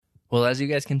Well, as you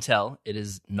guys can tell, it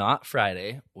is not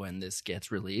Friday when this gets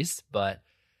released, but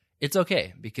it's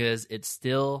okay because it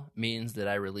still means that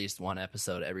I released one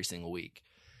episode every single week.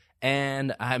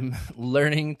 And I'm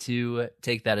learning to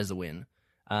take that as a win.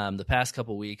 The past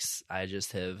couple weeks, I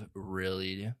just have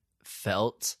really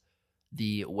felt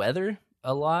the weather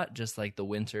a lot, just like the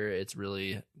winter. It's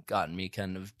really gotten me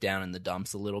kind of down in the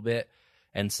dumps a little bit.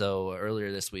 And so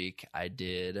earlier this week, I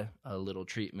did a little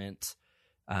treatment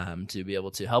to be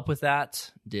able to help with that,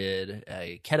 did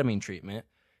a ketamine treatment,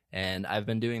 and I've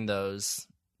been doing those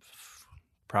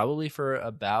probably for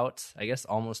about, I guess,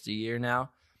 almost a year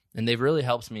now, and they've really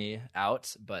helped me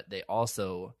out, but they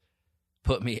also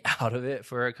put me out of it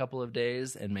for a couple of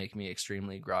days and make me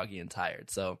extremely groggy and tired.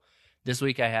 So this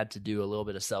week I had to do a little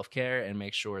bit of self-care and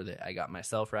make sure that I got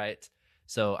myself right.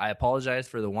 So I apologize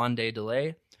for the 1 day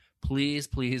delay. Please,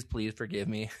 please, please forgive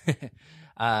me.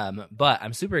 But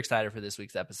I'm super excited for this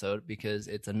week's episode because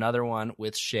it's another one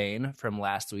with Shane from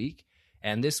last week.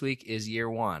 And this week is year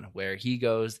one, where he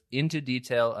goes into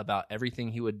detail about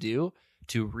everything he would do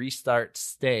to restart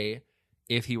Stay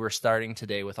if he were starting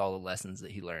today with all the lessons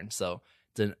that he learned. So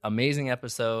it's an amazing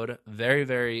episode, very,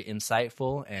 very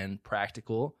insightful and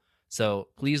practical. So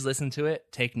please listen to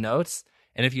it, take notes.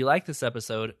 And if you like this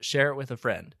episode, share it with a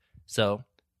friend. So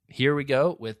here we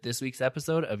go with this week's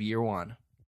episode of year one.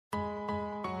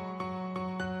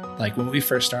 Like when we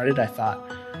first started, I thought,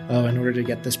 oh, in order to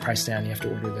get this price down, you have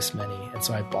to order this many. And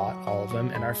so I bought all of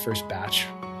them, and our first batch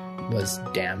was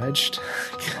damaged.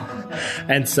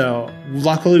 And so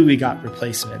luckily we got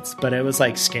replacements, but it was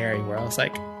like scary where I was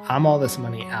like, I'm all this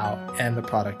money out and the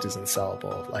product isn't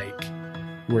sellable. Like,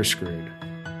 we're screwed.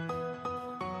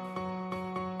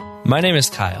 My name is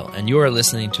Kyle, and you are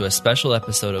listening to a special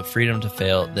episode of Freedom to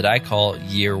Fail that I call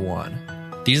Year One.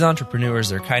 These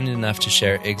entrepreneurs are kind enough to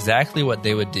share exactly what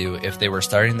they would do if they were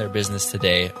starting their business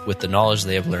today with the knowledge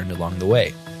they have learned along the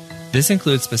way. This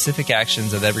includes specific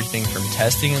actions of everything from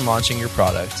testing and launching your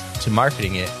product to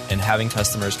marketing it and having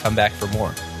customers come back for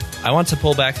more. I want to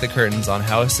pull back the curtains on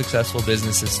how a successful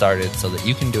business is started so that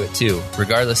you can do it too,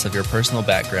 regardless of your personal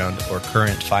background or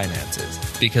current finances.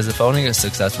 Because if owning a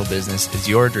successful business is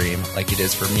your dream, like it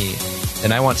is for me,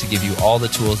 then I want to give you all the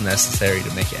tools necessary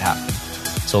to make it happen.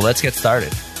 So let's get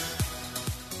started.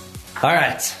 All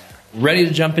right. Ready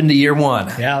to jump into year one?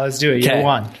 Yeah, let's do it. Year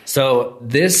one. So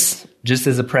this, just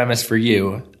as a premise for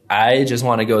you, I just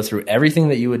want to go through everything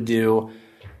that you would do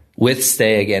with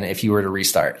Stay again if you were to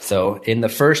restart. So in the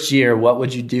first year, what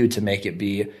would you do to make it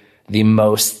be the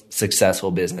most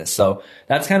successful business? So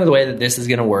that's kind of the way that this is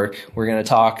going to work. We're going to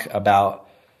talk about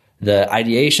the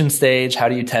ideation stage. How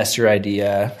do you test your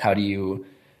idea? How do you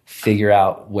figure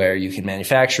out where you can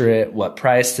manufacture it, what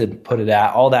price to put it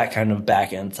at, all that kind of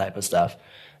back end type of stuff.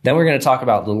 Then we're going to talk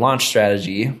about the launch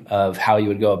strategy of how you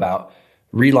would go about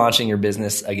relaunching your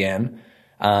business again.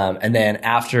 And then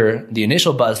after the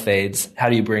initial buzz fades, how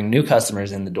do you bring new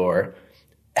customers in the door?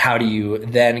 How do you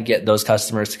then get those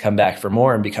customers to come back for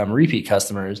more and become repeat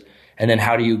customers? And then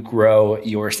how do you grow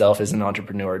yourself as an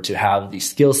entrepreneur to have the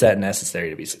skill set necessary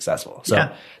to be successful? So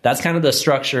that's kind of the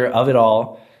structure of it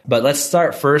all. But let's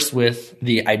start first with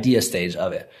the idea stage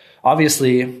of it.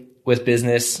 Obviously, with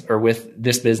business or with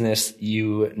this business,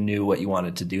 you knew what you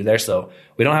wanted to do there. So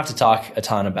we don't have to talk a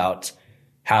ton about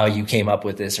how you came up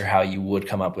with this or how you would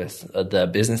come up with the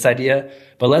business idea.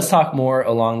 But let's talk more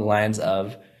along the lines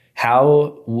of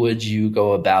how would you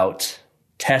go about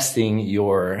testing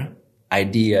your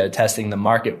idea, testing the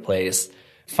marketplace,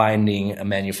 finding a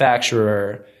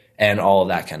manufacturer, and all of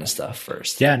that kind of stuff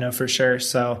first. Yeah, no, for sure.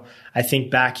 So I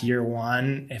think back year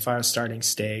one, if I was starting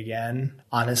Stay again,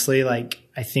 honestly, like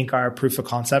I think our proof of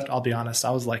concept, I'll be honest,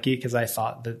 I was lucky because I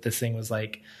thought that this thing was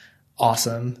like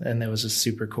awesome. And it was just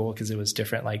super cool because it was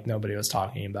different. Like nobody was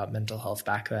talking about mental health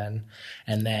back then.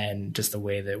 And then just the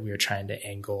way that we were trying to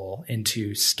angle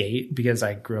into skate, because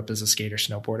I grew up as a skater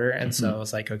snowboarder. And so I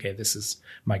was like, okay, this is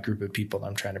my group of people that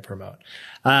I'm trying to promote.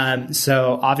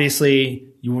 So obviously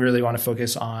you really want to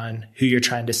focus on who you're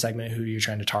trying to segment, who you're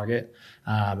trying to target.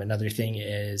 Another thing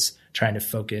is trying to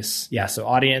focus. So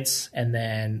audience. And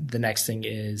then the next thing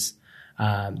is,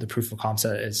 the proof of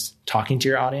concept is talking to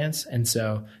your audience. And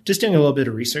so just doing a little bit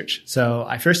of research. So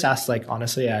I first asked, like,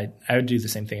 honestly, I would do the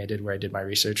same thing I did where I did my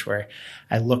research, where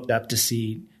I looked up to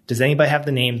see, does anybody have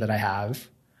the name that I have?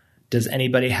 Does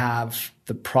anybody have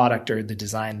the product or the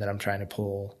design that I'm trying to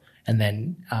pull? And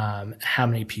then how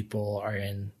many people are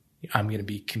I'm going to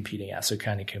be competing at? So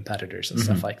kind of competitors and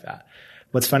stuff like that.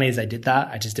 What's funny is I did that.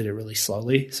 I just did it really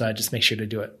slowly. So I just make sure to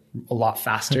do it a lot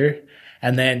faster.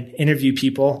 And then interview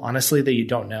people, honestly, that you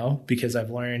don't know, because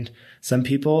I've learned some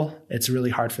people, it's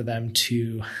really hard for them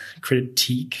to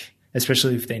critique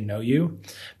especially if they know you.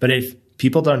 But if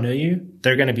people don't know you,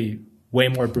 they're going to be way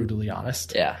more brutally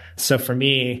honest. Yeah. So for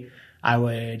me, I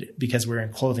would, because we're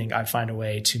in clothing, I'd find a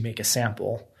way to make a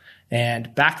sample.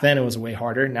 And back then it was way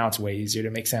harder. Now it's way easier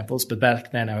to make samples. But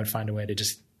back then I would find a way to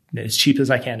just, as cheap as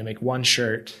I can, to make one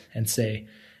shirt and say,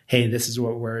 hey, this is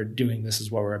what we're doing. This is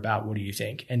what we're about. What do you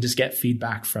think? And just get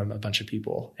feedback from a bunch of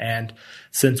people. And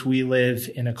since we live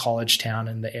in a college town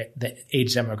and the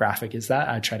age demographic is that,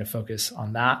 I try to focus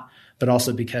on that. But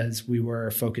also because we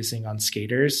were focusing on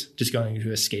skaters, just going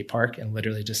to a skate park and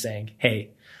literally just saying,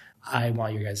 hey, I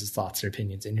want your guys' thoughts or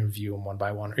opinions, and interview them one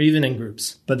by one, or even in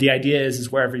groups. But the idea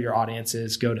is wherever your audience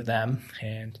is, go to them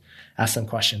and ask them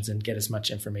questions and get as much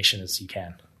information as you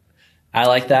can. I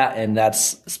like that, and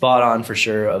that's spot on for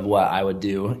sure of what I would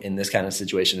do in this kind of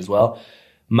situation as well.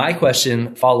 My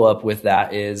question, follow up with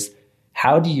that, is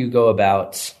how do you go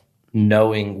about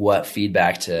knowing what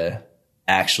feedback to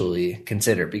actually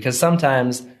consider? Because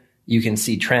sometimes you can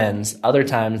see trends. Other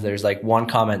times there's like one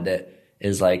comment that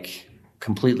is like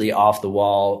completely off the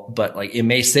wall, but like it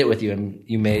may sit with you and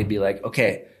you may be like,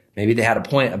 okay, maybe they had a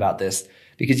point about this,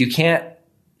 because you can't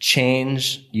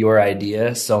change your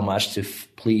idea so much to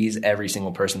please every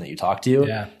single person that you talk to.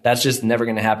 Yeah. That's just never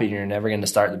going to happen. You're never going to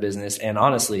start the business. And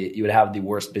honestly, you would have the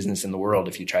worst business in the world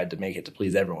if you tried to make it to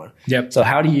please everyone. Yep. So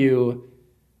how do you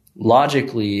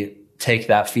logically take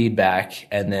that feedback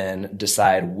and then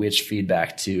decide which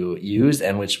feedback to use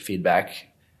and which feedback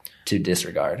to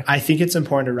disregard? I think it's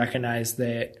important to recognize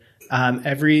that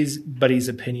everybody's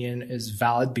opinion is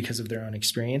valid because of their own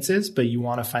experiences, but you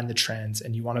want to find the trends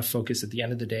and you want to focus at the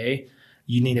end of the day.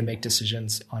 You need to make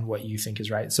decisions on what you think is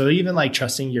right. So even like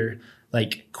trusting your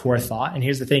like core thought. And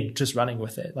here's the thing, just running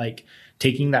with it, like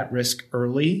taking that risk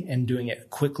early and doing it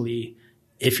quickly.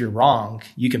 If you're wrong,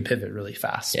 you can pivot really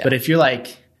fast. Yeah. But if you're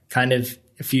like kind of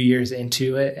a few years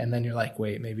into it and then you're like,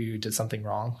 wait, maybe we did something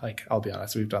wrong. Like, I'll be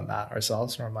honest, we've done that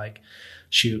ourselves where I'm like,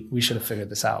 shoot, we should have figured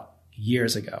this out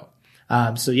years ago.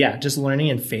 So yeah, just learning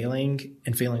and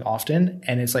failing often.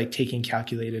 And it's like taking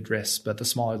calculated risks, but the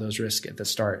smaller those risks at the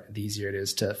start, the easier it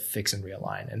is to fix and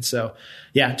realign. And so,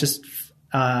 yeah, just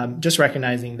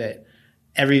recognizing that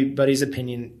everybody's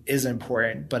opinion is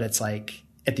important, but it's like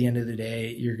at the end of the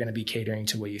day, you're going to be catering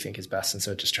to what you think is best. And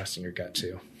so just trusting your gut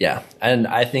too. Yeah. And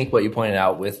I think what you pointed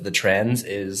out with the trends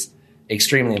is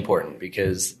extremely important,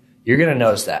 because you're going to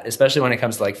notice that, especially when it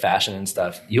comes to like fashion and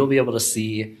stuff. You'll be able to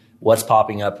see what's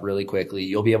popping up really quickly.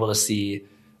 You'll be able to see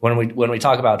when we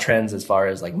talk about trends as far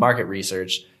as like market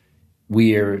research,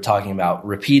 we are talking about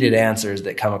repeated answers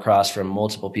that come across from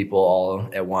multiple people all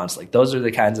at once. Like those are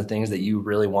the kinds of things that you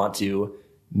really want to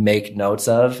make notes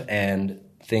of and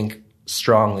think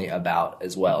strongly about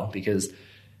as well. Because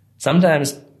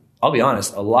sometimes, I'll be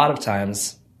honest, a lot of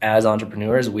times as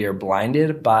entrepreneurs, we are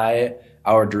blinded by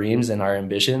our dreams and our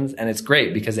ambitions. And it's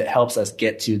great because it helps us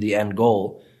get to the end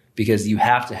goal, because you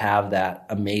have to have that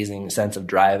amazing sense of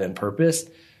drive and purpose.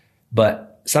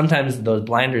 But sometimes those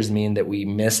blinders mean that we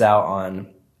miss out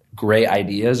on great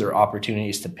ideas or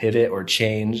opportunities to pivot or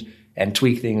change and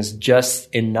tweak things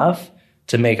just enough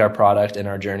to make our product and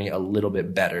our journey a little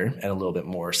bit better and a little bit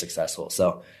more successful.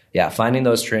 So yeah, finding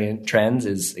those trends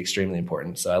is extremely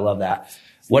important. So I love that.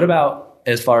 What about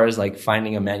as far as like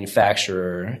finding a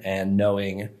manufacturer and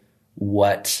knowing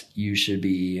what you should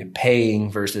be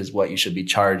paying versus what you should be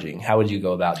charging? How would you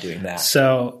go about doing that?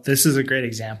 So this is a great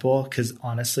example, because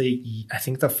honestly, I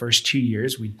think the first 2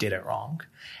 years we did it wrong.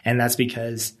 And that's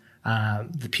because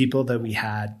the people that we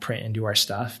had print into our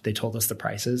stuff, they told us the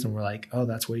prices and we're like, oh,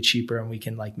 that's way cheaper and we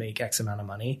can like make X amount of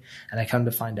money. And I come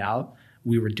to find out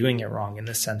we were doing it wrong in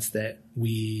the sense that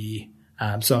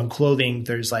so in clothing,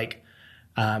 there's like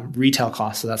retail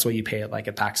costs. So that's what you pay at like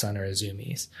a PacSun or a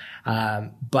Zumiez.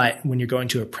 But when you're going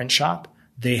to a print shop,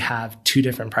 they have two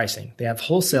different pricing. They have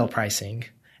wholesale pricing,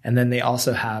 and then they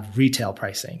also have retail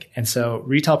pricing. And so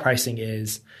retail pricing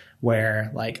is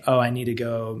where like, oh, I need to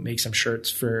go make some shirts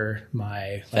for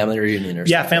my family reunion or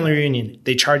something. Yeah, family reunion.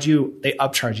 They upcharge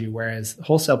you. Whereas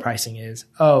wholesale pricing is,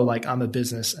 oh, like I'm a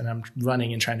business and I'm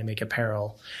running and trying to make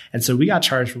apparel. And so we got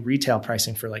charged retail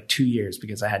pricing for like 2 years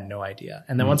because I had no idea.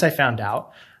 And then once I found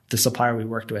out, the supplier we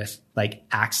worked with like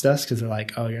axed us because they're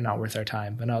like, oh, you're not worth our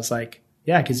time. And I was like,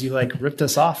 yeah, because you like ripped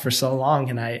us off for so long.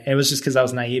 And it was just because I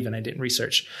was naive and I didn't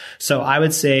research. So I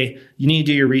would say you need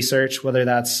to do your research, whether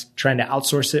that's trying to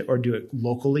outsource it or do it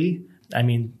locally. I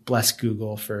mean, bless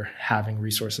Google for having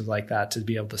resources like that to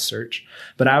be able to search.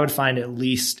 But I would find at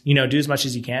least, do as much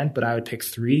as you can, but I would pick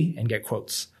 3 and get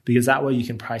quotes, because that way you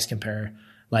can price compare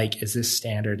Like, is this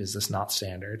standard? Is this not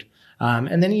standard?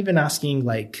 And then even asking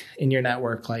like in your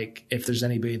network, like if there's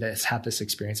anybody that's had this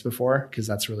experience before, because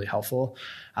that's really helpful.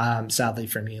 Sadly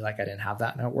for me, like I didn't have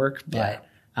that network, but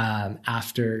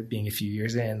after being a few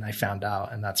years in, I found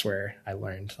out, and that's where I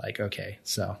learned like, okay,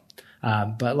 so,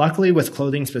 but luckily with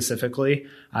clothing specifically,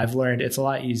 I've learned it's a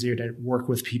lot easier to work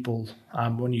with people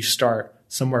when you start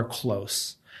somewhere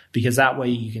close, because that way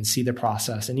you can see the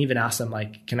process and even ask them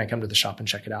like, can I come to the shop and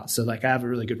check it out? So like I have a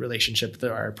really good relationship with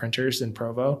our printers in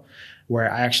Provo,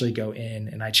 where I actually go in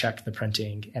and I check the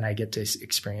printing and I get to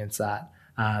experience that.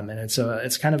 And so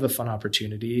it's kind of a fun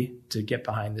opportunity to get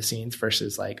behind the scenes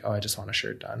versus like, oh, I just want a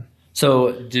shirt done.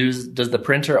 So does the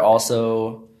printer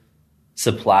also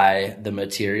supply the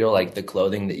material, like the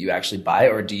clothing that you actually buy,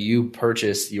 or do you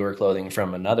purchase your clothing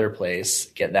from another place,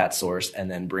 get that source,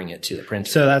 and then bring it to the printer?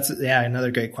 So that's,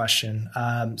 another great question.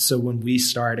 So when we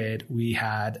started, we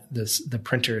had the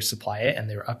printer supply it, and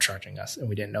they were upcharging us, and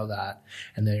we didn't know that.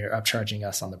 And they were upcharging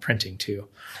us on the printing too.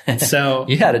 And so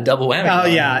you had a double whammy. Oh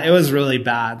yeah, it was really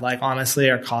bad. Like honestly,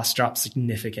 our costs dropped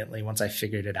significantly once I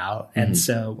figured it out. And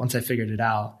so once I figured it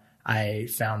out, I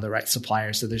found the right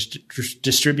supplier. So there's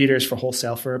distributors for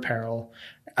wholesale for apparel.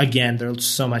 Again, they're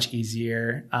so much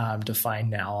easier to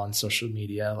find now on social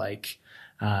media. Like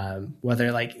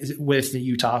whether like with the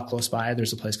Utah close by,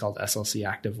 there's a place called SLC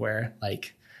Activewear.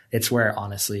 Like it's where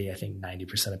honestly, I think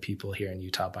 90% of people here in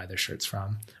Utah buy their shirts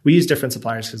from. We use different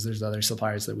suppliers because there's other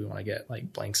suppliers that we want to get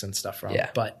like blanks and stuff from.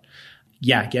 But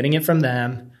yeah, getting it from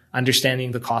them,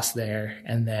 understanding the cost there,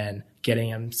 and then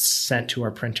getting them sent to our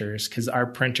printers, because our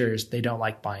printers, they don't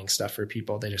like buying stuff for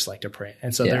people. They just like to print.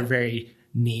 And so they're very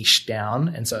niche down.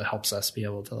 And so it helps us be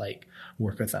able to like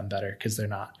work with them better, because they're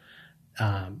not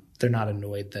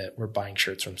annoyed that we're buying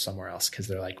shirts from somewhere else, because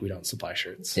they're like, we don't supply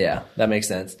shirts. Yeah, that makes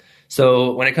sense.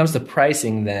 So when it comes to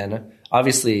pricing, then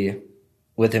obviously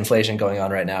with inflation going on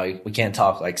right now, we can't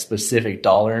talk like specific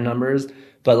dollar numbers,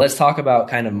 but let's talk about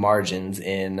kind of margins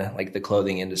in like the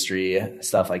clothing industry,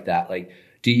 stuff like that. Like,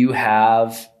 do you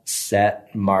have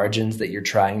set margins that you're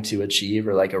trying to achieve,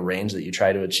 or like a range that you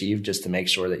try to achieve just to make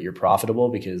sure that you're profitable?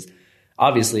 Because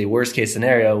obviously worst case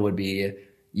scenario would be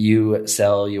you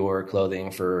sell your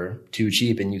clothing for too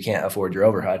cheap and you can't afford your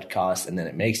overhead costs, and then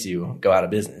it makes you go out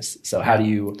of business. So how do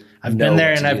you I've been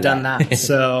there and I've done that.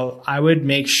 So I would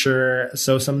make sure,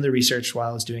 so some of the research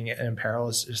while I was doing it in apparel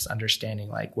is just understanding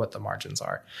like what the margins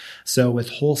are. So with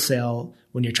wholesale,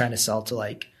 when you're trying to sell to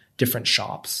like different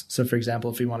shops. So for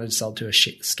example, if we wanted to sell to a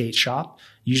skate shop,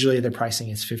 usually their pricing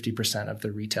is 50% of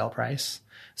the retail price.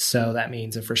 So that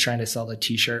means if we're trying to sell the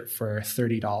t-shirt for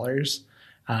 $30,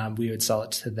 we would sell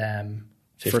it to them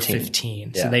for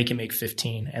 15. So they can make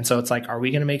 15. And so it's like, are we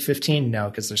going to make 15? No,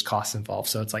 because there's costs involved.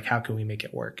 So it's like, how can we make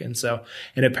it work? And so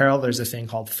in apparel, there's a thing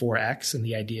called 4X. And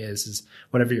the idea is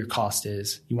whatever your cost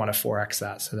is, you want to 4X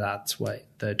that. So that's what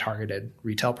the targeted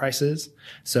retail price is.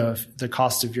 So if the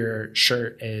cost of your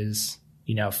shirt is,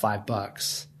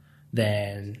 $5,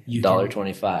 then you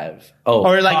 $1.25.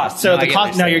 Or like, cost. So the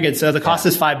cost, no, you're good. So the cost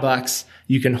is $5.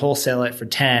 You can wholesale it for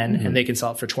 10 and they can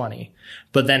sell it for 20.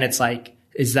 But then it's like,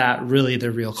 is that really the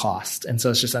real cost? And so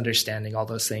it's just understanding all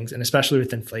those things. And especially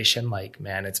with inflation, like,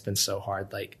 man, it's been so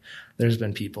hard. Like there's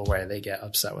been people where they get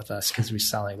upset with us because we're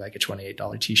selling like a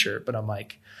 $28 t-shirt. But I'm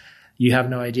like, you have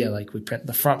no idea. Like we print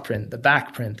the front print, the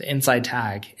back print, the inside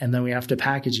tag, and then we have to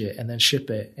package it and then ship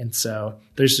it. And so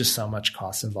there's just so much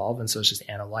cost involved. And so it's just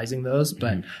analyzing those,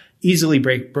 but easily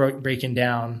breaking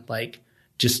down, like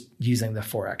just using the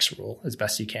 4X rule as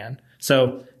best you can.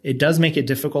 So it does make it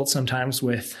difficult sometimes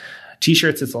with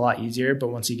t-shirts. It's a lot easier, but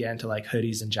once you get into like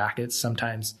hoodies and jackets,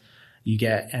 sometimes you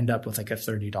end up with like a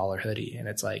 $30 hoodie, and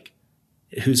it's like,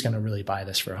 who's going to really buy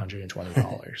this for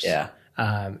 $120? Yeah.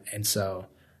 And so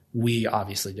we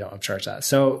obviously don't upcharge that.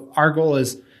 So our goal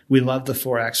is, we love the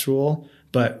 4X rule,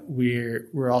 but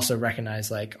we're also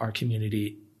recognize like our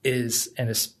community is in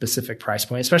a specific price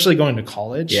point, especially going to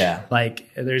college. Yeah. Like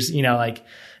there's, like,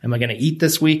 am I going to eat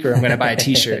this week, or I'm going to buy a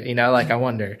t-shirt? Like I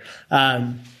wonder.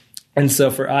 And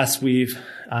so for us, we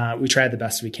try the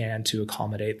best we can to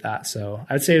accommodate that. So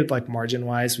I would say like margin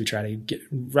wise, we try to get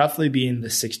roughly be in the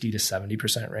 60 to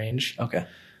 70% range. Okay.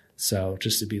 So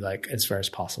just to be like as fair as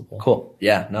possible. Cool.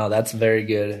 Yeah, no, that's very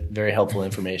good. Very helpful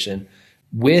information.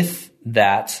 With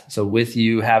that, so with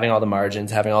you having all the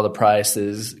margins, having all the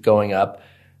prices going up,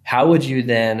 how would you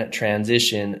then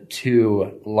transition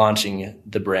to launching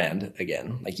the brand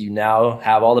again? Like you now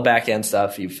have all the back end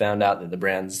stuff. You found out that the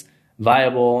brand's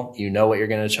viable. You know what you're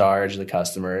going to charge the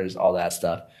customers, all that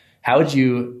stuff. How would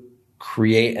you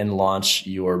create and launch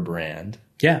your brand?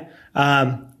 Yeah.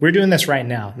 We're doing this right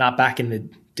now, not back in the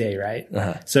day, right?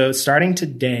 So starting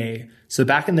today, So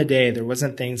back in the day, there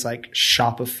wasn't things like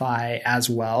Shopify as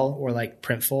well, or like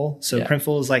Printful. So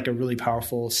Printful is like a really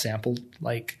powerful sample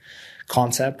like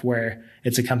concept where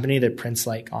it's a company that prints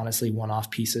like honestly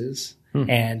one-off pieces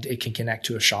and it can connect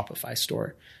to a Shopify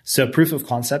store. So proof of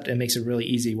concept, it makes it really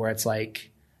easy where it's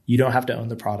like you don't have to own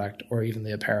the product or even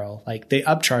the apparel. Like they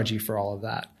upcharge you for all of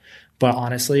that. But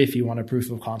honestly, if you want a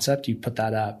proof of concept, you put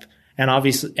that up. And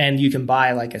obviously, and you can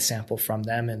buy like a sample from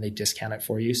them and they discount it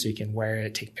for you. So you can wear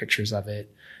it, take pictures of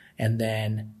it, and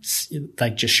then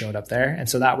like just show it up there. And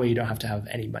so that way you don't have to have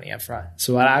any money up front.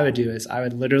 So what I would do is I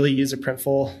would literally use a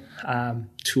Printful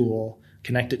tool,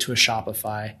 connect it to a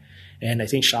Shopify. And I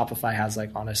think Shopify has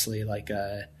like honestly like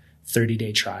a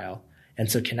 30-day trial.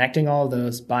 And so connecting all of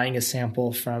those, buying a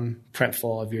sample from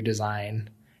Printful of your design.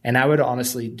 And I would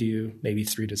honestly do maybe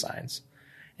 3 designs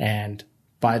and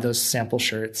buy those sample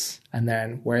shirts and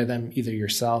then wear them either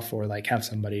yourself or like have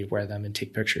somebody wear them and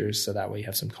take pictures. So that way you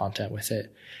have some content with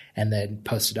it and then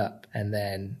post it up and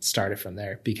then start it from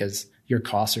there because your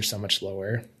costs are so much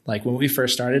lower. Like when we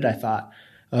first started, I thought,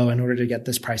 oh, in order to get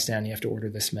this price down, you have to order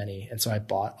this many. And so I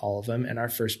bought all of them and our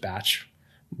first batch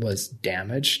was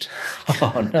damaged.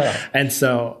 Oh no. And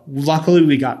so luckily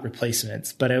we got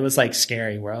replacements, but it was like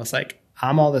scary where I was like,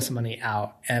 I'm all this money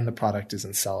out and the product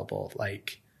isn't sellable.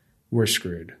 Like we're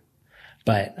screwed.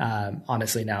 But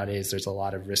honestly, nowadays there's a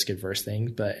lot of risk adverse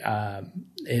things, but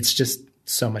it's just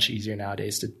so much easier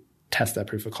nowadays to test that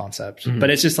proof of concept. But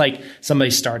it's just like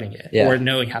somebody starting it or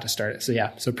knowing how to start it. So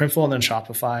so Printful and then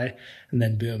Shopify and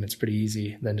then boom, it's pretty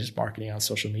easy. Then just marketing on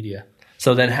social media.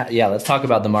 So then, let's talk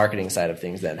about the marketing side of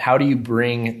things then. How do you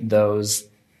bring those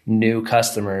new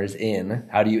customers in?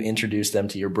 How do you introduce them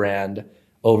to your brand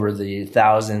over the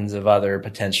thousands of other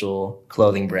potential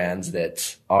clothing brands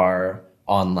that are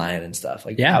online and stuff?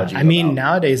 Like,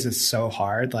 nowadays it's so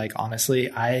hard. Like,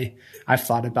 honestly, I've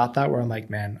thought about that where I'm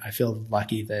like, man, I feel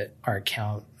lucky that our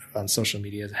account on social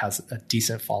media has a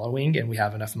decent following and we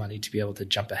have enough money to be able to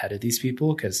jump ahead of these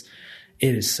people because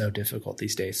it is so difficult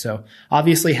these days. So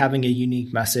obviously having a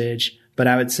unique message, but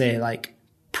I would say like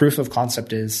proof of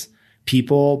concept is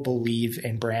people believe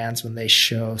in brands when they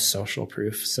show social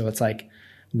proof. So it's like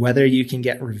whether you can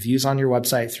get reviews on your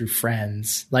website through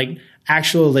friends, like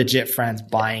actual legit friends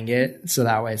buying it. So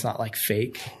that way it's not like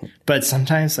fake. But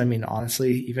sometimes, I mean,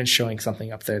 honestly, even showing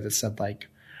something up there that said like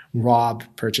Rob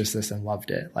purchased this and loved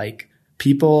it. Like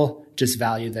people just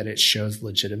value that it shows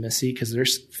legitimacy because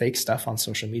there's fake stuff on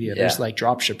social media. There's like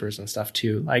drop shippers and stuff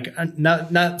too. Like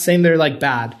not saying they're like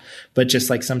bad, but just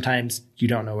like sometimes you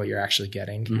don't know what you're actually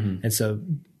getting. And so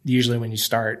usually when you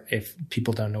start, if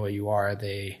people don't know what you are,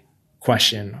 they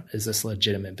question, is this a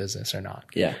legitimate business or not?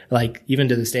 Yeah. Like even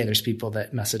to this day, there's people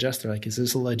that message us. They're like, is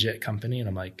this a legit company? And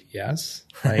I'm like, yes.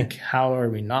 Like, how are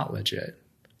we not legit?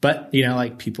 But you know,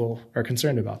 like people are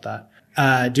concerned about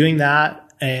that. Doing that.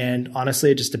 And honestly,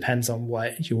 it just depends on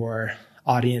what your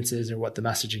audience is or what the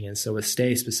messaging is. So with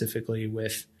Stay specifically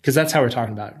because that's how we're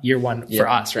talking about year one for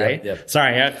us, right?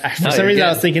 Sorry. For some reason I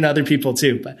was thinking other people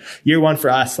too, but year one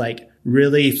for us, like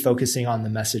really focusing on the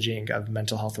messaging of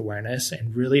mental health awareness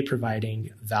and really providing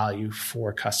value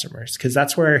for customers. Cause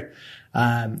that's where,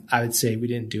 I would say we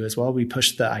didn't do as well. We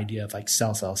pushed the idea of like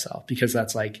sell, because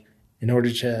that's like, in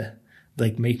order to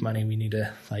like make money, we need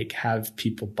to like have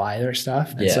people buy their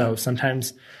stuff. And so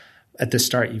sometimes at the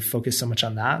start you focus so much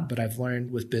on that, but I've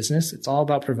learned with business, it's all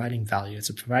about providing value.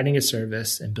 It's providing a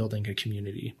service and building a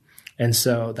community. And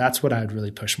so that's what I would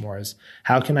really push more is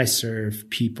how can I serve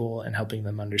people and helping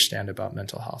them understand about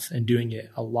mental health and doing it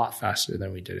a lot faster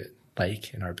than we did it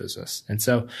like in our business. And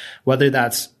so whether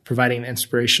that's providing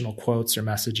inspirational quotes or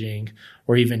messaging,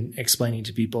 or even explaining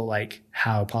to people like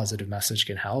how a positive message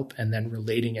can help and then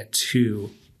relating it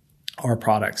to our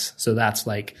products. So that's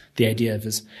like the idea of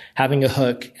is having a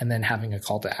hook and then having a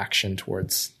call to action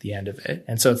towards the end of it.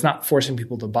 And so it's not forcing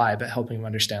people to buy, but helping them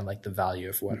understand like the value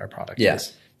of what our product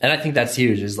is. And I think that's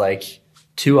huge is like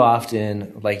too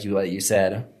often, like what you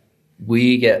said,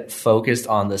 we get focused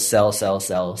on the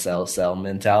sell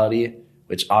mentality,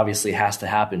 which obviously has to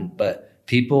happen, but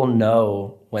people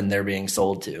know when they're being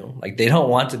sold to. Like they don't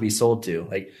want to be sold to.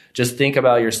 Like just think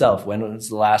about yourself. When was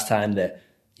the last time that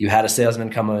you had a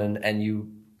salesman come in and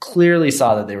you clearly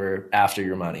saw that they were after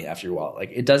your money, after your wallet?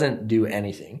 Like it doesn't do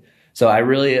anything. So I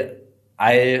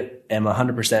am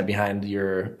 100% behind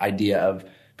your idea of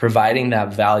providing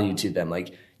that value to them.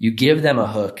 Like you give them a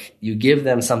hook, you give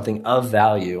them something of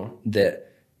value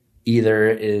that either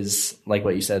is like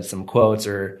what you said, some quotes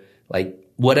or like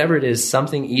whatever it is,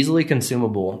 something easily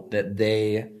consumable that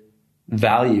they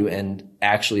value and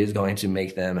actually is going to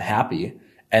make them happy.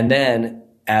 And then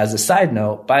as a side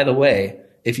note, by the way,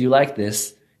 if you like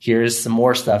this, here's some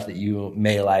more stuff that you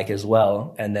may like as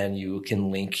well. And then you can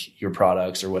link your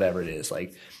products or whatever it is.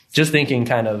 Like just thinking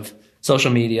kind of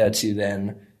social media to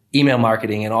then email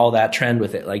marketing and all that trend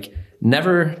with it. Like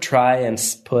never try and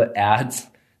put ads.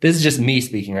 This is just me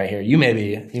speaking right here. You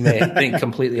may think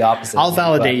completely opposite. I'll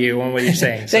validate you on what you're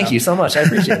saying. Thank you so much. I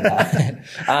appreciate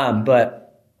that.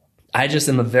 But I just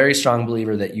am a very strong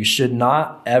believer that you should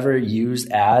not ever use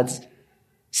ads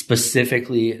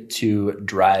specifically to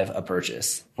drive a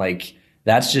purchase. Like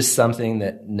that's just something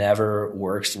that never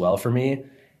works well for me.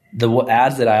 The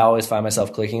ads that I always find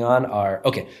myself clicking on are,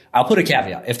 okay, I'll put a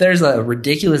caveat. If there's a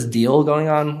ridiculous deal going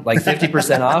on, like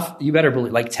 50% off, you better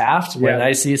believe, like Taft, when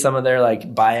I see some of their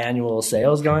like biannual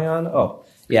sales going on, oh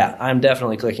yeah, I'm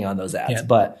definitely clicking on those ads.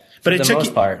 But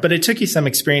it took you some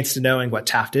experience to knowing what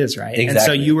Taft is, right? Exactly. And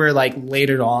so you were like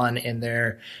later on in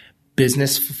their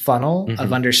business funnel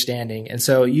of understanding. And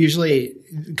so usually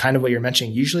kind of what you're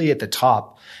mentioning, usually at the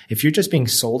top, if you're just being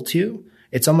sold to,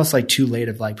 it's almost like too late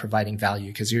of like providing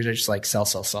value because you're just like sell.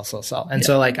 And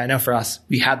so like, I know for us,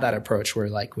 we had that approach where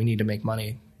like, we need to make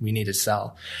money, we need to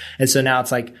sell. And so now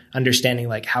it's like understanding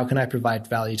like, how can I provide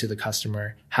value to the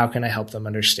customer? How can I help them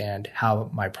understand how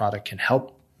my product can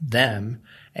help them?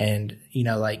 And, you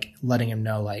know, like letting them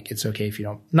know, like, it's okay if you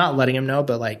don't, not letting them know,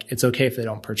 but like, it's okay if they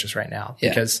don't purchase right now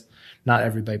because not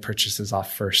everybody purchases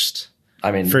off first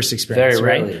experience, very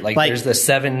rarely. Right? Like there's the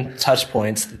 7 touch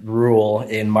points rule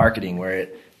in marketing where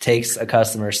it takes a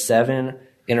customer 7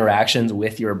 interactions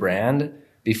with your brand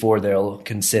before they'll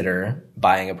consider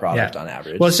buying a product on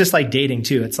average. Well, it's just like dating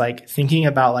too. It's like thinking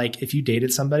about like if you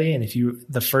dated somebody and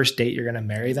the first date you're going to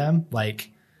marry them,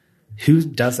 like who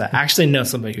does that? I actually know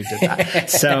somebody who did that.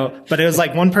 So, but it was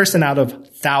like one person out of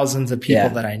thousands of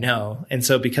people that I know. And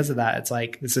so because of that, it's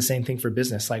like, it's the same thing for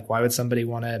business. Like, why would somebody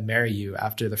want to marry you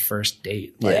after the first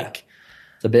date? Like,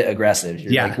 it's a bit aggressive.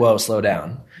 You're like, whoa, slow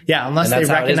down. Yeah. Unless they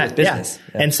recognize business.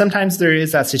 Yeah. And sometimes there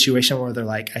is that situation where they're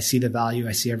like, I see the value.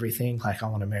 I see everything. Like, I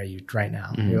want to marry you right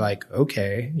now. You're like,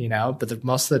 okay, you know, but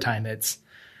most of the time it's,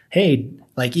 hey,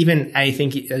 like even I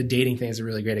think a dating thing is a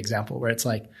really great example where it's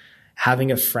like,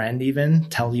 having a friend even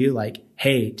tell you like,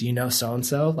 hey, do you know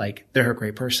so-and-so? Like they're a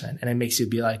great person. And it makes you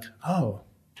be like, oh,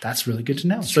 that's really good to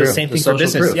know. So the same thing for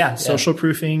business. Proof. Yeah. Social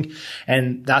proofing.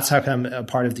 And that's how come a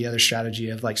part of the other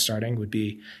strategy of like starting would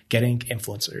be getting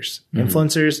influencers.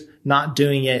 Influencers not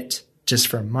doing it just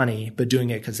for money, but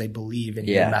doing it because they believe in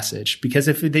your message. Because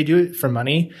if they do it for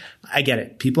money, I get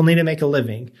it. People need to make a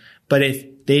living. But if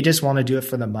they just want to do it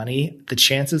for the money, the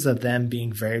chances of them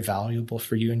being very valuable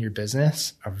for you and your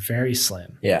business are very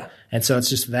slim. Yeah. And so it's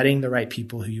just vetting the right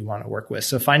people who you want to work with.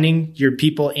 So finding your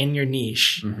people in your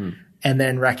niche and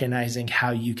then recognizing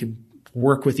how you can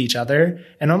work with each other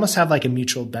and almost have like a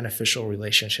mutual beneficial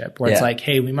relationship where it's like,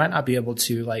 hey, we might not be able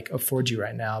to like afford you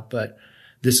right now, but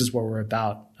this is what we're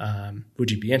about. Would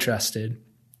you be interested?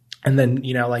 And then,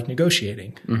 you know, like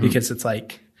negotiating because it's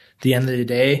like at the end of the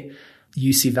day,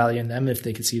 you see value in them if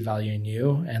they could see value in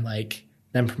you and like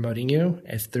them promoting you.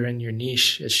 If they're in your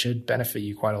niche, it should benefit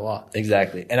you quite a lot.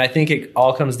 Exactly. And I think it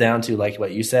all comes down to like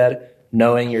what you said,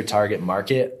 knowing your target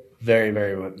market very,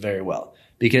 very, very well.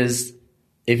 Because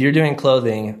if you're doing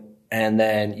clothing and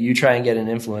then you try and get an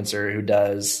influencer who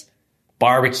does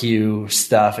barbecue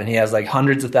stuff and he has like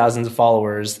hundreds of thousands of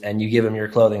followers and you give him your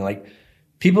clothing, like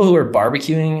people who are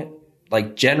barbecuing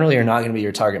like generally are not going to be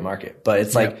your target market, but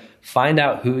it's like find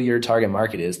out who your target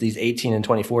market is. These 18 and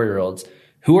 24 year olds,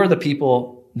 who are the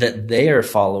people that they are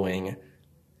following?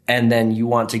 And then you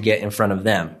want to get in front of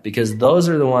them because those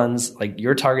are the ones like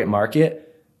your target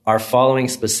market are following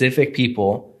specific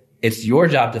people. It's your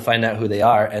job to find out who they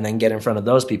are and then get in front of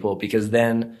those people because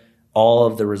then all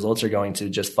of the results are going to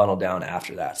just funnel down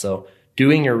after that. So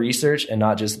doing your research and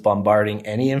not just bombarding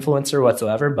any influencer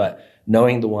whatsoever, but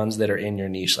knowing the ones that are in your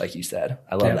niche, like you said.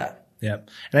 I love that. Yeah.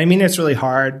 And I mean, it's really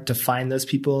hard to find those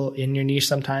people in your niche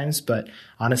sometimes, but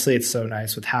honestly, it's so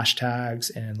nice with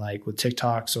hashtags and like with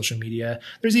TikTok, social media.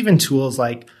 There's even tools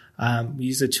like, we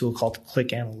use a tool called Click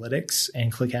Analytics,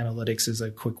 and Click Analytics is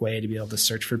a quick way to be able to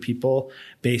search for people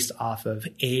based off of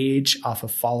age, off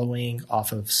of following,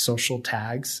 off of social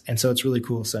tags. And so it's really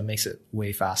cool. So it makes it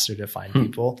way faster to find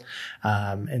people.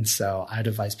 And so I'd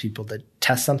advise people to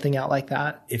test something out like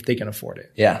that if they can afford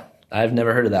it. Yeah. I've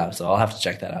never heard of that, so I'll have to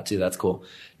check that out too. That's cool.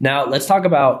 Now let's talk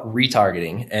about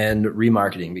retargeting and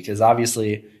remarketing because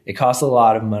obviously it costs a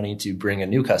lot of money to bring a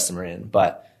new customer in,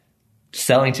 but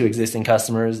selling to existing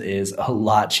customers is a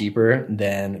lot cheaper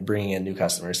than bringing in new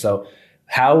customers. So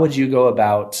how would you go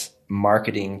about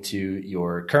marketing to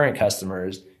your current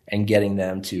customers and getting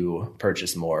them to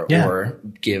purchase more or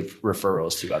give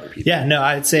referrals to other people. Yeah, no,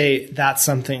 I'd say that's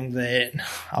something that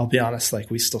I'll be honest,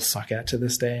 like we still suck at to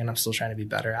this day and I'm still trying to be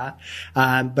better at.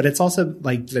 But it's also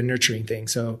like the nurturing thing.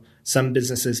 So some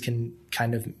businesses can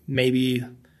kind of maybe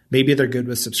they're good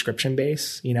with subscription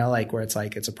base, you know, like where it's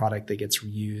like, it's a product that gets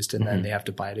reused and then they have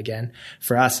to buy it again.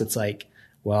 For us, it's like,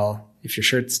 well, if your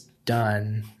shirt's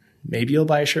done, maybe you'll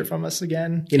buy a shirt from us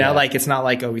again. You know, like it's not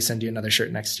like, oh, we send you another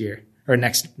shirt next year. Or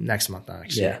next month, not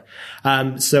next year.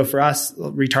 So for us,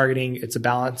 retargeting, it's a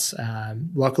balance.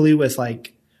 Luckily with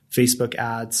like Facebook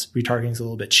ads, retargeting is a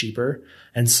little bit cheaper.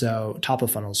 And so top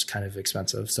of funnel is kind of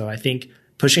expensive. So I think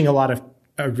pushing a lot of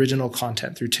original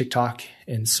content through TikTok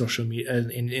and social media,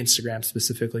 in Instagram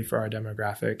specifically for our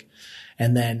demographic,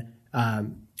 and then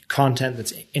content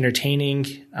that's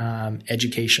entertaining,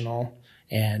 educational,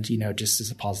 and, you know, just as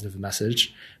a positive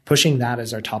message, pushing that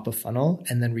as our top of funnel,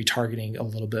 and then retargeting a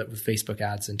little bit with Facebook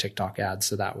ads and TikTok ads.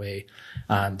 So that way,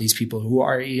 these people who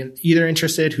are either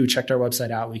interested, who checked our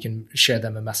website out, we can share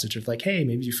them a message of like, hey,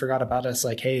 maybe you forgot about us.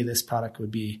 Like, hey, this product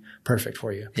would be perfect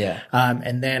for you. Yeah.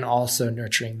 And then also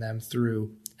nurturing them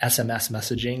through SMS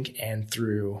messaging and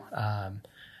through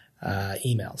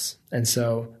emails. And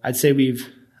so I'd say we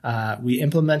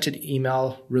implemented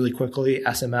email really quickly.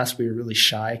 SMS, we were really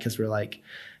shy because we're like,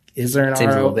 is there an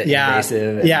Seems a little bit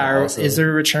invasive. Yeah. Or is there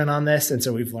a return on this? And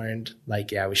so we've learned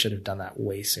like, yeah, we should have done that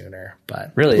way sooner,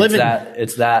 but really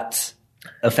it's that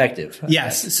effective.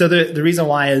 Yes. So the reason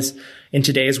why is in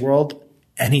today's world,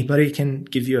 anybody can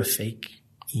give you a fake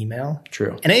email.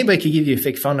 True. And anybody could give you a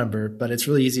fake phone number, but it's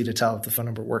really easy to tell if the phone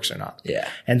number works or not. Yeah.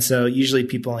 And so usually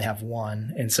people only have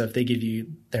one. And so if they give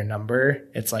you their number,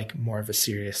 it's like more of a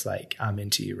serious, like, I'm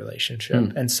into you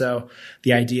relationship. And so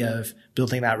the idea of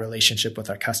building that relationship with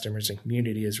our customers and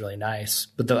community is really nice.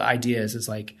 But the idea is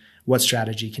like, what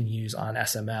strategy can you use on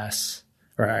SMS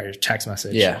or text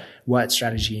message? Yeah. What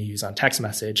strategy can you use on text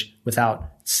message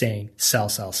without saying sell,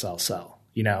 sell, sell, sell?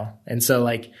 You know? And so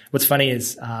like, what's funny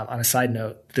is, on a side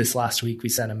note, this last week, we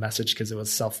sent a message because it was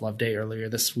self-love day earlier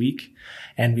this week.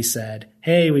 And we said,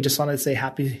 hey, we just wanted to say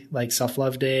happy, like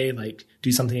self-love day, like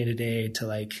do something today to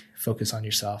like focus on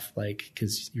yourself, like,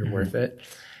 cause you're worth it.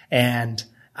 And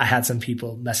I had some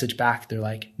people message back. They're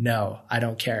like, no, I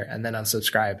don't care. And then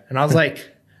unsubscribe. And I was like,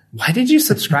 why did you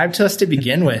subscribe to us to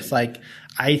begin with? Like,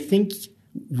 I think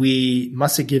we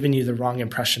must have given you the wrong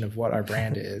impression of what our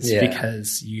brand is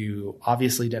because you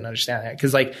obviously didn't understand that.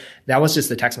 Cause like that was just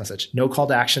the text message, no call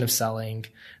to action of selling,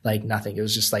 like nothing. It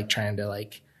was just like trying to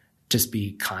like just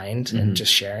be kind and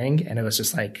just sharing. And it was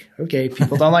just like, okay,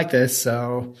 people don't like this.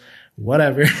 So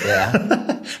whatever. Yeah.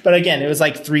 But again, it was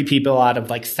like 3 people out of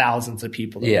like thousands of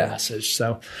people that were messaged.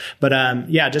 So, but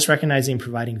just recognizing,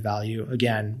 providing value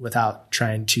again, without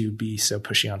trying to be so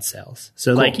pushy on sales.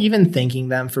 So like even thanking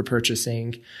them for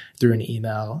purchasing through an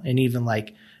email, and even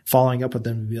like following up with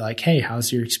them and be like, hey,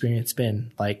 how's your experience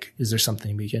been? Like, is there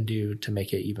something we can do to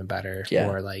make it even better? Yeah.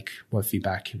 Or like, what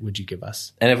feedback would you give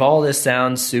us? And if all this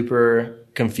sounds super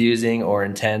confusing or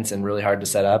intense and really hard to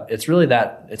set up, it's really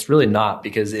not,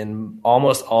 because in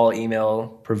almost all email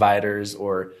providers,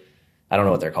 or I don't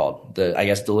know what they're called, I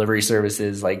guess delivery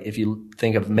services, like if you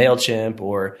think of MailChimp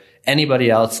or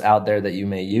anybody else out there that you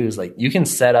may use, like you can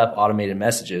set up automated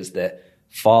messages that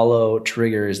follow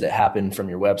triggers that happen from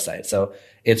your website. So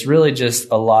it's really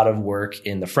just a lot of work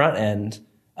in the front end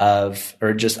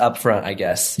or just upfront, I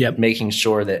guess, making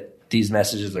sure that these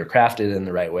messages are crafted in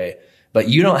the right way. But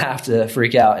you don't have to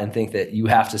freak out and think that you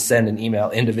have to send an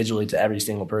email individually to every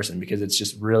single person, because it's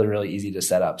just really, really easy to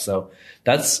set up. So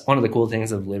that's one of the cool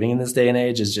things of living in this day and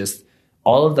age, is just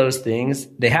all of those things.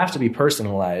 They have to be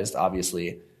personalized,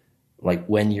 obviously, like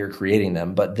when you're creating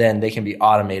them, but then they can be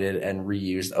automated and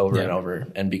reused over and over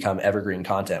and become evergreen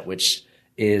content, which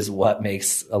is what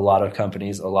makes a lot of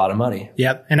companies a lot of money.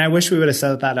 Yep. And I wish we would have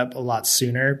set that up a lot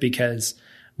sooner, because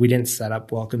we didn't set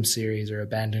up welcome series or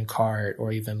abandoned cart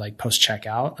or even like post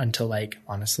checkout until like,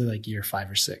 honestly, like year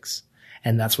 5 or 6.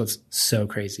 And that's what's so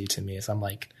crazy to me, is I'm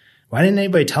like, why didn't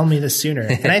anybody tell me this sooner?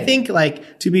 And I think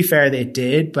like, to be fair, they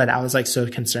did, but I was like so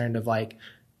concerned of like,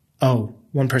 oh,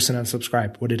 one person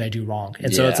unsubscribed. What did I do wrong?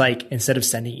 And so it's like, instead of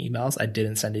sending emails, I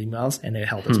didn't send emails, and it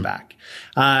held us back.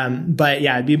 But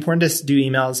yeah, it'd be important to do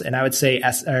emails. And I would say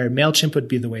MailChimp would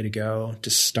be the way to go to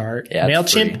start. Yeah,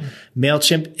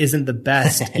 MailChimp isn't the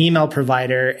best email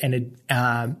provider. And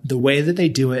the way that they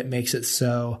do it makes it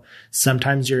so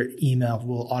sometimes your email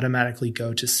will automatically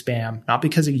go to spam, not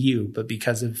because of you, but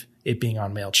because of it being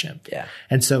on MailChimp. Yeah.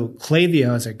 And so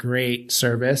Klaviyo is a great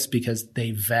service because they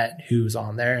vet who's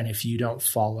on there. And if you don't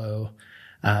follow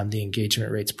the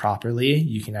engagement rates properly,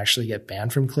 you can actually get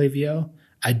banned from Klaviyo.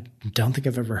 I don't think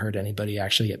I've ever heard anybody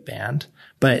actually get banned,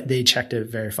 but they check to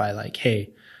verify like,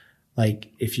 hey, like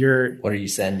if you're, what are you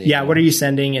sending? Yeah. What are you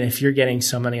sending? And if you're getting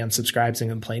so many unsubscribes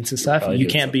and complaints and stuff, you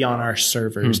can't be on our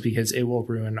servers because it will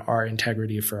ruin our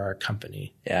integrity for our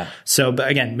company. Yeah. So, but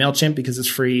again, MailChimp because it's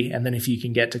free. And then if you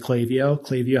can get to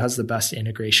Klaviyo has the best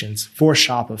integrations for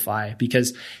Shopify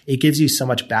because it gives you so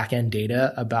much backend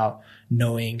data about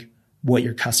knowing what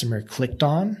your customer clicked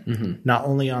on, not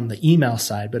only on the email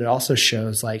side, but it also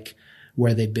shows like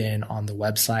where they've been on the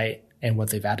website and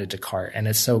what they've added to cart. And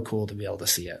it's so cool to be able to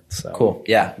see it. So cool.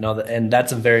 Yeah. No, and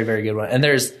that's a very, very good one. And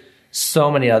there's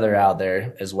so many other out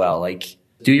there as well. Like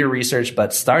do your research,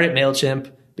 but start at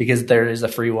MailChimp because there is a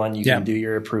free one. You can do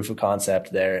your proof of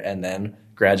concept there and then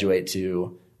graduate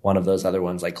to one of those other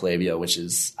ones like Klaviyo, which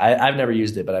is, I've never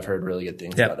used it, but I've heard really good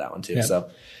things about that one too.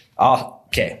 So,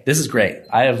 okay, this is great.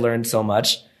 I have learned so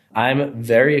much. I'm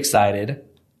very excited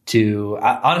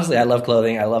honestly, I love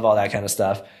clothing. I love all that kind of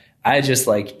stuff. I just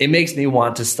it makes me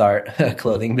want to start a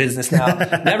clothing business now.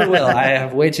 Never will. I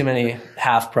have way too many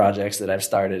half projects that I've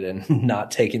started and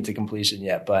not taken to completion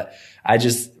yet, but I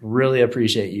just really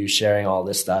appreciate you sharing all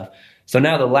this stuff. So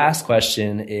now the last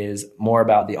question is more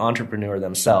about the entrepreneur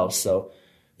themselves. So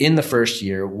in the first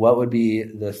year, what would be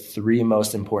the 3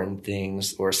 most important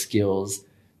things or skills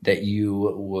that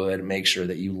you would make sure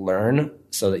that you learn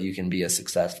so that you can be a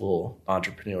successful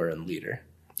entrepreneur and leader?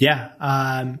 Yeah.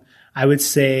 I would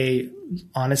say,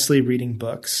 honestly, reading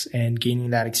books and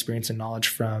gaining that experience and knowledge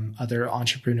from other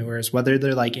entrepreneurs, whether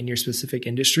they're like in your specific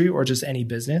industry or just any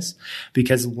business,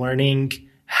 because learning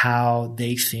how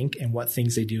they think and what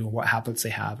things they do and what habits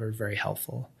they have are very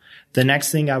helpful. The next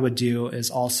thing I would do is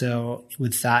also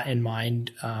with that in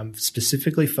mind,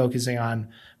 specifically focusing on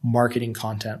marketing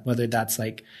content, whether that's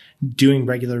like doing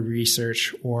regular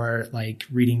research or like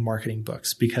reading marketing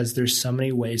books, because there's so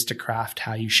many ways to craft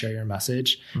how you share your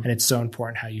message. And it's so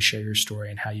important how you share your story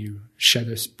and how you share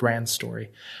this brand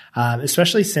story.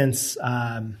 Especially since,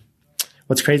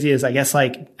 what's crazy is I guess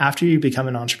like after you become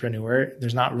an entrepreneur,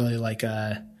 there's not really like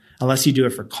unless you do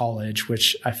it for college,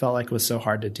 which I felt like was so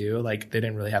hard to do. Like they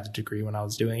didn't really have the degree when I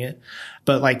was doing it,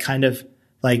 but like kind of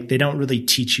like they don't really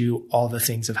teach you all the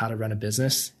things of how to run a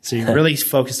business. So you're really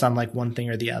focused on like one thing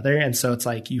or the other. And so it's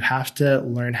like you have to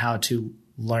learn how to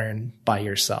learn by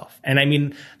yourself. And I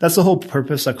mean, that's the whole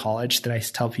purpose of college that I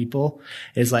tell people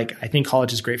is like, I think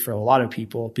college is great for a lot of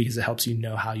people because it helps you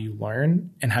know how you learn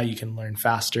and how you can learn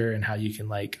faster and how you can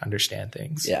like understand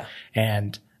things. Yeah.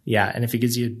 And if it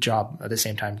gives you a job at the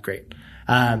same time, great.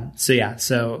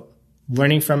 So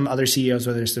learning from other CEOs,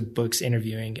 whether it's the books,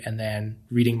 interviewing, and then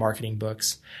reading marketing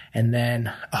books. And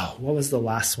then, what was the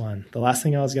last one? The last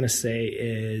thing I was going to say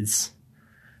is,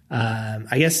 the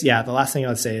last thing I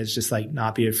would say is just like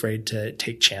not be afraid to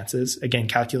take chances. Again,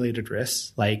 calculated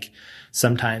risks. Like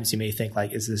sometimes you may think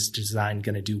like, is this design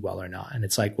going to do well or not? And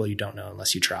it's like, well, you don't know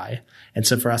unless you try. And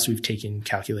so for us, we've taken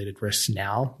calculated risks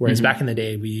now. Whereas back in the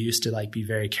day, we used to like be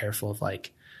very careful of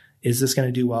like, is this going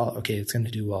to do well? Okay, it's going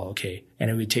to do well. Okay. And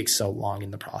it would take so long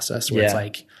in the process where it's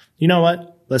like, you know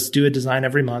what? Let's do a design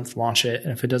every month, launch it.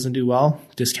 And if it doesn't do well,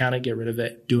 discount it, get rid of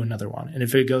it, do another one. And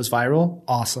if it goes viral,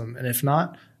 awesome. And if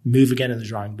not, move again to the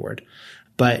drawing board.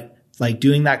 But like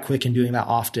doing that quick and doing that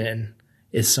often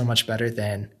is so much better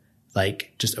than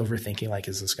like just overthinking like,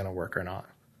 is this going to work or not?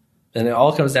 And it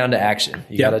all comes down to action.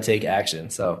 You got to take action.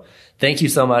 So thank you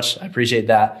so much. I appreciate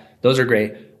that. Those are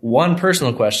great. One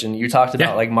personal question. You talked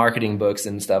about like marketing books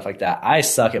and stuff like that. I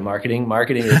suck at marketing.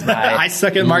 Marketing is my I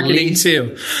suck at marketing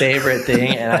too. favorite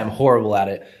thing, and I'm horrible at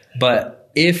it. But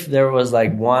if there was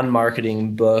like one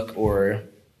marketing book or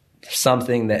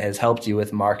something that has helped you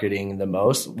with marketing the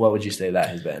most, what would you say that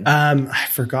has been? I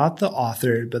forgot the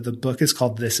author, but the book is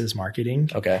called This Is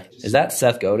Marketing. Okay. Is that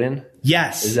Seth Godin?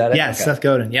 Yes. Is that it? Yes, okay. Seth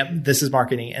Godin. Yep. This Is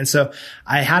Marketing. And so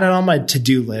I had it on my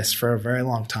to-do list for a very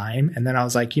long time. And then I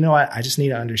was like, you know what? I just need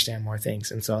to understand more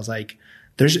things. And so I was like,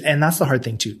 and that's the hard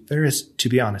thing too. To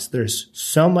be honest, there's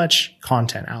so much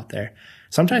content out there.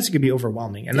 Sometimes it could be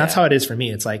overwhelming. And that's how it is for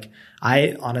me. It's like,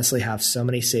 I honestly have so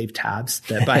many saved tabs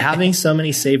that by having so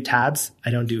many saved tabs,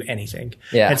 I don't do anything.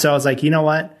 Yeah. And so I was like, you know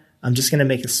what? I'm just going to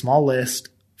make a small list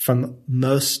from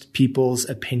most people's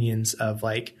opinions of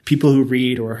like people who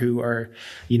read or who are,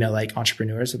 like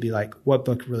entrepreneurs will be like, what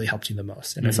book really helped you the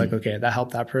most? And it's like, okay, that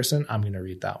helped that person. I'm going to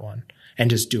read that one. And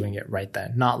just doing it right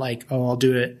then. Not like, I'll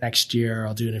do it next year.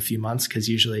 I'll do it in a few months because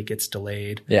usually it gets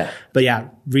delayed. Yeah. But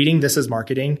reading This Is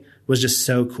Marketing was just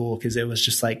so cool because it was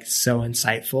just like so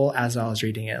insightful as I was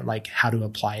reading it, like how to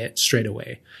apply it straight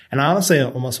away. And I honestly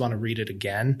almost want to read it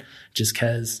again just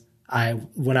because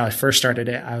when I first started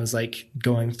it, I was like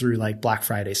going through like Black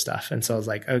Friday stuff. And so I was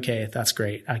like, okay, that's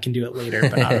great. I can do it later,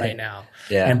 but not right now.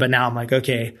 But now I'm like,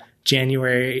 okay,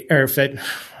 January or what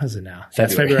is it now?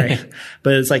 That's February.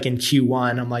 But it's like in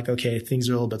Q1, I'm like, okay, things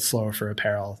are a little bit slower for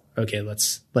apparel. Okay,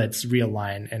 let's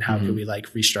realign, and how can we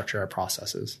like restructure our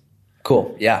processes?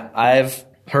 Cool. Yeah. I've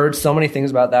heard so many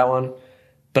things about that one,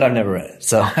 but I've never read it.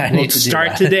 So I need to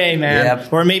start today, man.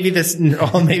 Yep. Or maybe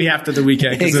maybe after the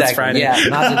weekend, because it's Friday.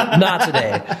 Yeah, not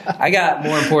today. I got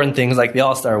more important things like the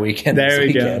All-Star weekend. There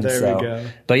we go.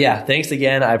 But yeah, thanks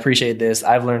again. I appreciate this.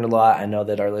 I've learned a lot. I know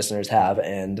that our listeners have.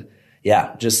 And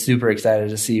yeah, just super excited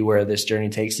to see where this journey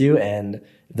takes you. And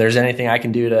if there's anything I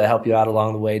can do to help you out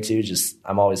along the way too,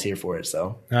 I'm always here for it.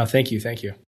 So thank you. Thank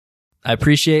you. I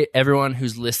appreciate everyone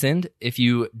who's listened. If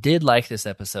you did like this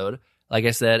episode, like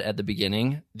I said at the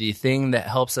beginning, the thing that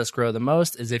helps us grow the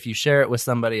most is if you share it with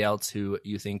somebody else who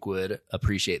you think would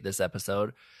appreciate this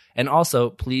episode. And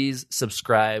also, please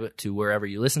subscribe to wherever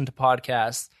you listen to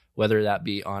podcasts, whether that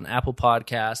be on Apple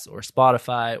Podcasts or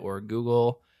Spotify or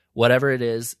Google, whatever it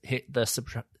is. Hit the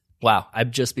subscribe. Wow, I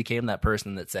just became that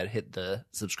person that said hit the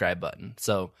subscribe button.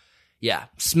 So yeah,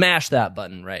 smash that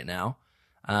button right now.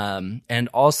 And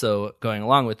also, going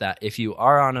along with that, if you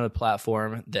are on a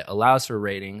platform that allows for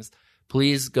ratings,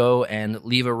 please go and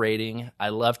leave a rating. I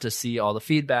love to see all the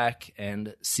feedback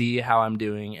and see how I'm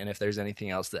doing, and if there's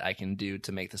anything else that I can do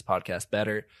to make this podcast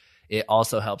better. It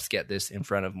also helps get this in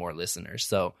front of more listeners.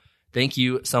 So thank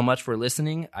you so much for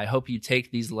listening. I hope you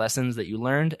take these lessons that you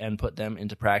learned and put them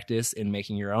into practice in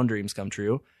making your own dreams come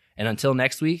true. And until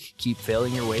next week, keep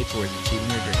failing your way towards achieving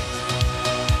your dreams.